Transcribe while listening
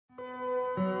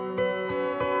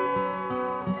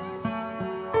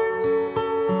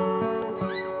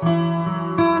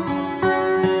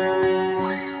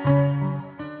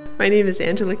My name is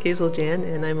Jahn,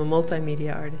 and I'm a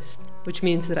multimedia artist, which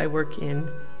means that I work in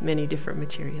many different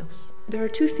materials. There are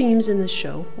two themes in this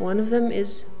show. One of them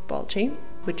is ball chain,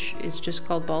 which is just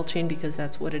called ball chain because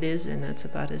that's what it is, and that's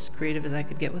about as creative as I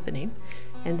could get with the name.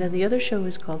 And then the other show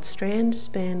is called Strand,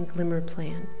 Span, Glimmer,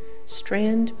 Plan.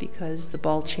 Strand because the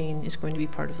ball chain is going to be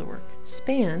part of the work.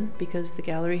 Span because the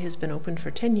gallery has been open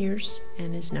for 10 years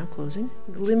and is now closing.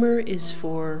 Glimmer is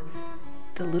for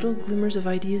the little glimmers of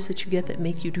ideas that you get that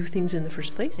make you do things in the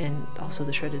first place, and also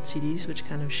the shredded CDs, which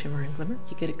kind of shimmer and glimmer.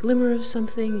 You get a glimmer of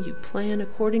something, you plan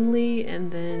accordingly, and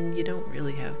then you don't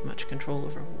really have much control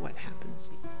over what happens.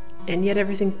 And yet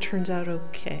everything turns out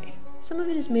okay. Some of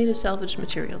it is made of salvaged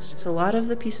materials. So a lot of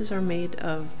the pieces are made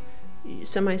of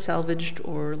semi-salvaged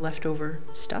or leftover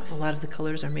stuff. A lot of the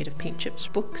colors are made of paint chips.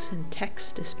 Books and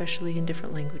text, especially in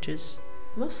different languages.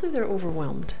 Mostly they're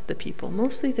overwhelmed, the people.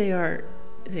 Mostly they are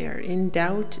in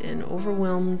doubt and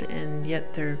overwhelmed, and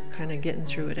yet they're kind of getting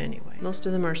through it anyway. Most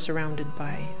of them are surrounded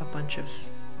by a bunch of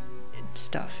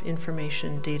stuff,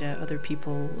 information, data, other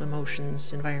people,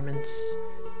 emotions, environments,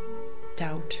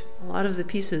 doubt. A lot of the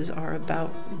pieces are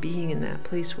about being in that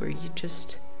place where you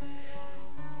just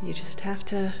have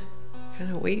to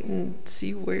kind of wait and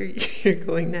see where you're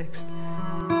going next.